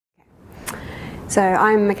So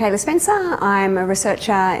I'm Michaela Spencer. I'm a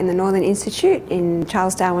researcher in the Northern Institute in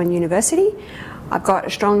Charles Darwin University. I've got a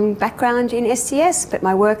strong background in STS, but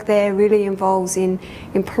my work there really involves in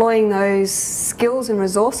employing those skills and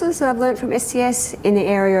resources that I've learned from STS in the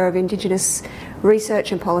area of Indigenous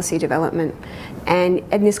research and policy development. And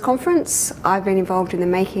in this conference, I've been involved in the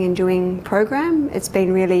Making and Doing program. It's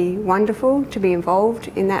been really wonderful to be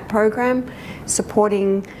involved in that program,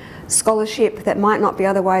 supporting scholarship that might not be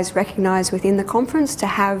otherwise recognised within the conference to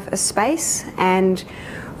have a space, and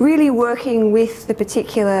really working with the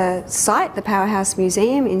particular site, the Powerhouse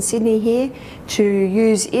Museum in Sydney here, to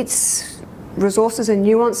use its resources and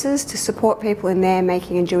nuances to support people in their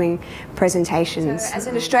making and doing presentations. So as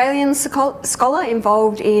an Australian scholar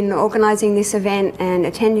involved in organising this event and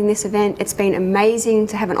attending this event, it's been amazing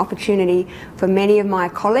to have an opportunity for many of my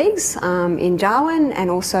colleagues in Darwin and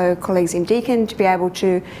also colleagues in Deakin to be able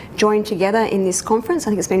to join together in this conference. I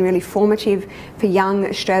think it's been really formative for young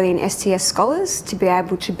Australian STS scholars to be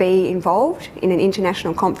able to be involved in an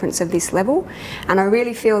international conference of this level, and I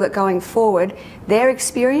really feel that going forward their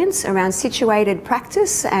experience around situated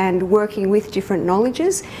practice and working with different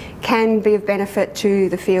knowledges can be of benefit to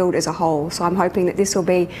the field as a whole. So I'm hoping that this will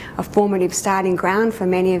be a formative starting ground for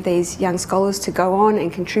many of these young scholars to go on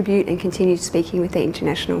and contribute and continue speaking with their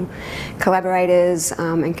international collaborators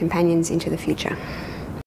and companions into the future.